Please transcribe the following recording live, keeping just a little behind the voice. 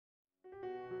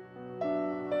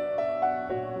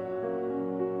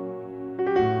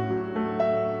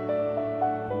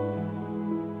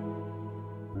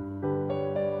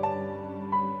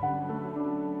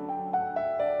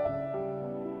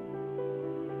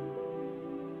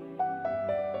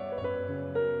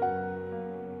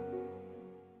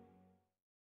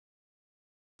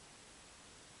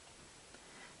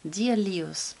Dear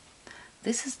Leos,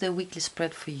 this is the weekly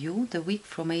spread for you, the week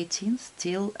from 18th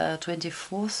till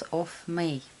 24th of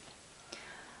May.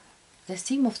 The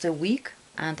theme of the week,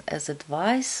 and as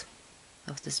advice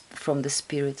from the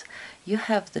Spirit, you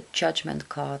have the Judgment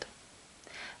card.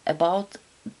 About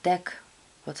deck,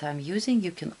 what I'm using,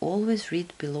 you can always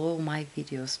read below my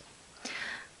videos.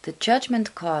 The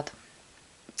Judgment card,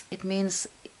 it means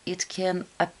it can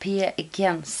appear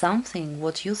again, something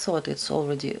what you thought it's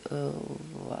already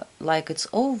like it's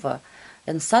over,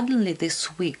 and suddenly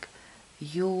this week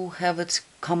you have it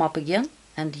come up again,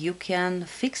 and you can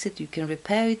fix it, you can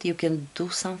repair it, you can do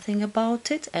something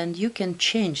about it, and you can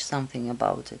change something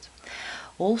about it.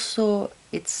 Also,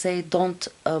 it say don't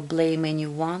blame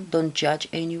anyone, don't judge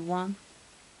anyone,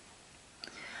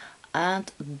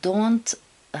 and don't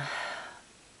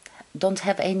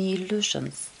have any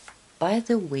illusions. By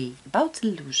the way, about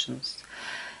illusions,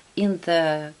 in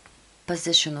the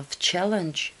position of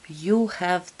challenge, you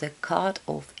have the card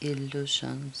of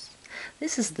illusions.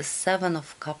 This is the Seven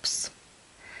of Cups.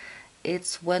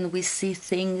 It's when we see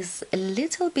things a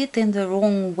little bit in the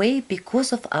wrong way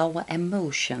because of our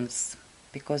emotions.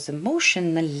 Because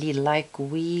emotionally, like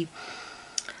we,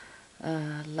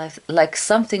 like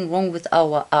something wrong with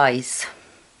our eyes,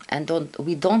 and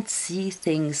we don't see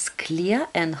things clear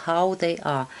and how they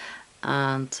are.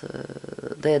 And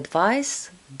the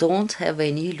advice, don't have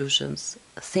any illusions.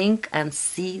 Think and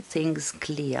see things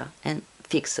clear and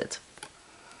fix it.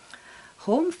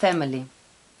 Home, family.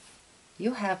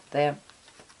 You have the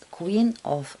Queen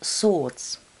of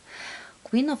Swords.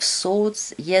 Queen of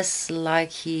Swords, yes, like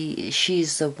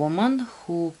she's a woman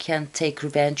who can take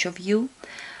revenge of you.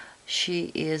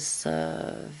 She is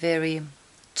very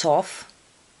tough.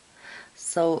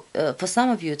 So for some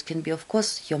of you it can be, of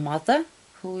course, your mother,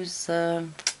 who's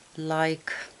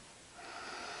like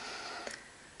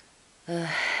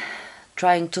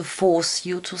trying to force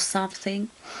you to something,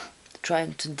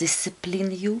 trying to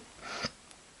discipline you.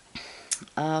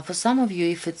 For some of you,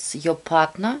 if it's your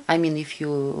partner, I mean if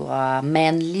you are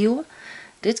man Leo,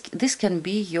 this can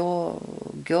be your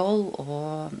girl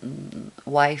or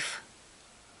wife.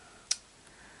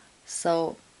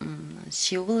 So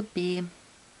she will be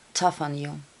tough on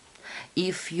you.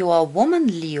 If you are woman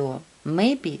Leo,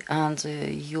 maybe, and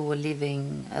you are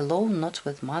living alone, not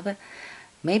with mother,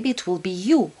 maybe it will be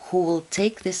you who will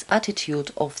take this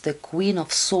attitude of the Queen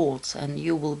of Swords, and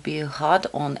you will be hard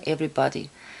on everybody.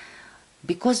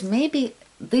 Because maybe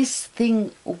this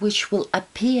thing which will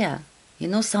appear, you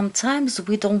know, sometimes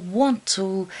we don't want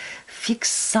to fix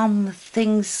some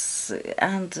things,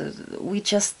 and we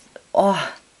just,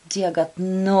 oh dear God,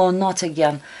 no, not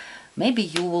again. Maybe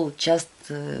you will just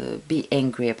be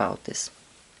angry about this.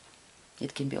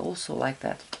 It can be also like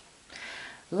that.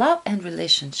 Love and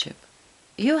relationship.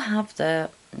 You have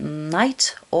the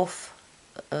Knight of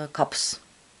Cups.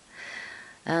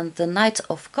 And the Knight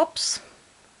of Cups,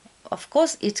 of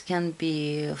course, it can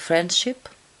be friendship,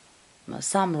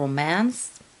 some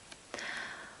romance,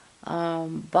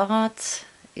 but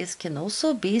it can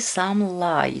also be some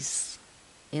lies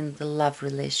in the love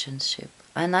relationship.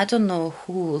 And I don't know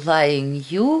who lying,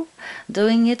 you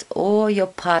doing it or your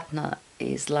partner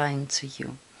is lying to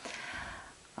you.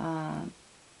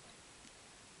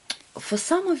 For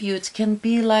some of you it can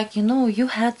be like, you know, you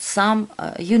had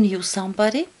you knew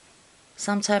somebody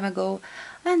some time ago,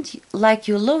 and like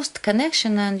you lost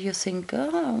connection, and you think,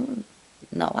 oh,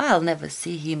 no, I'll never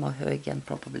see him or her again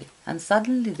probably. And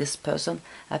suddenly this person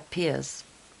appears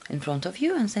in front of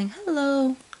you and saying,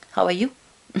 hello, how are you?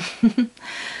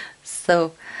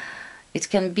 So it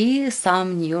can be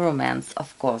some new romance,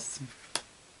 of course,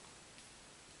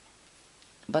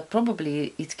 but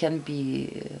probably it can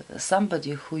be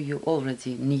somebody who you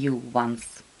already knew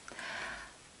once.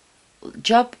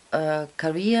 Job,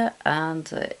 career,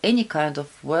 and any kind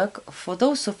of work. For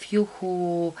those of you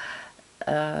who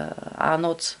are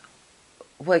not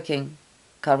working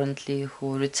currently,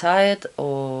 who retired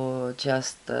or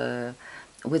just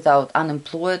without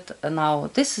unemployed now,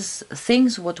 this is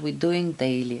things what we're doing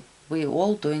daily. We're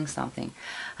all doing something.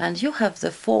 And you have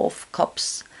the Four of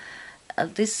Cups.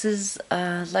 This is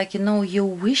like, you know, you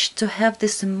wish to have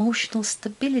this emotional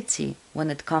stability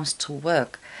when it comes to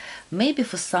work. Maybe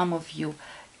for some of you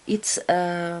it's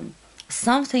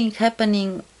something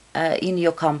happening in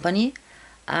your company,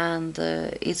 and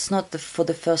it's not for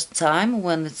the first time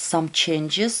when it's some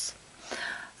changes,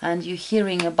 and you're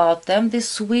hearing about them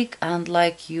this week, and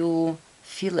like you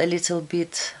feel a little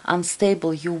bit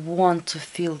unstable. You want to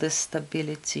feel this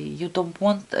stability. You don't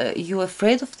want, you're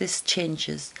afraid of these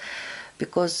changes,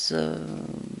 because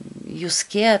you're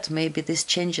scared maybe these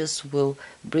changes will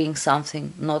bring something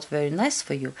not very nice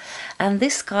for you. And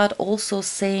this card also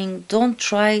saying don't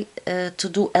try to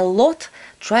do a lot,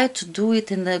 try to do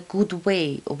it in a good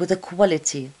way, with a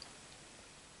quality.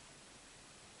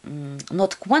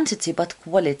 Not quantity, but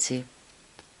quality.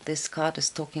 This card is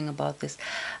talking about this.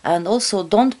 And also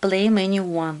don't blame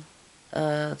anyone.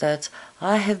 That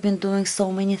I have been doing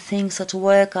so many things at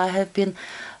work. I have been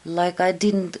like I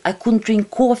couldn't drink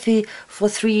coffee for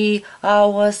 3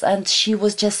 hours and she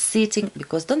was just sitting.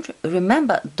 Because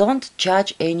don't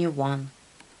judge anyone.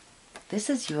 This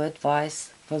is your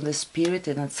advice from the spirit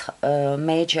in its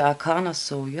major arcana,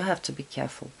 so you have to be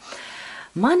careful.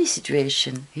 Money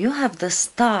situation, you have the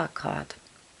Star card.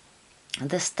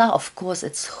 The Star, of course,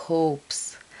 it's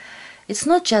hopes. It's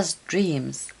not just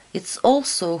dreams, it's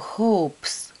also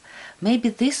hopes. Maybe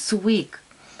this week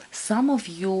some of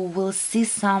you will see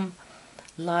some,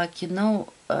 like,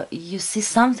 you see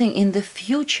something in the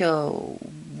future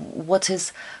what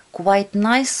is quite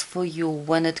nice for you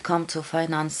when it comes to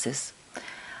finances.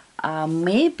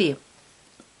 Maybe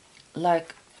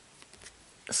like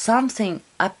something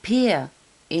appear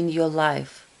in your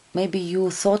life. Maybe you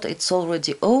thought it's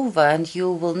already over and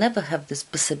you will never have these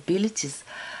possibilities,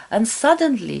 and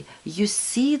suddenly you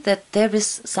see that there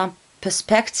is some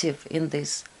perspective in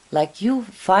this, like you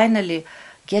finally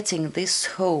getting this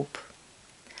hope.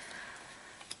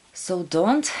 So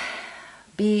don't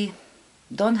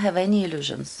have any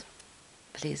illusions.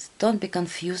 Please don't be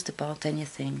confused about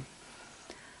anything.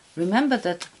 Remember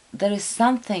that there is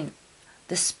something,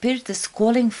 the spirit is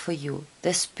calling for you,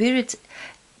 the spirit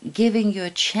giving you a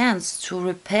chance to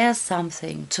repair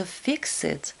something, to fix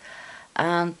it,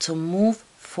 and to move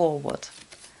forward.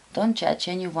 Don't judge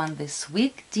anyone this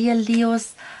week, dear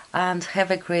Leos, and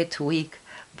have a great week.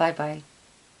 Bye bye.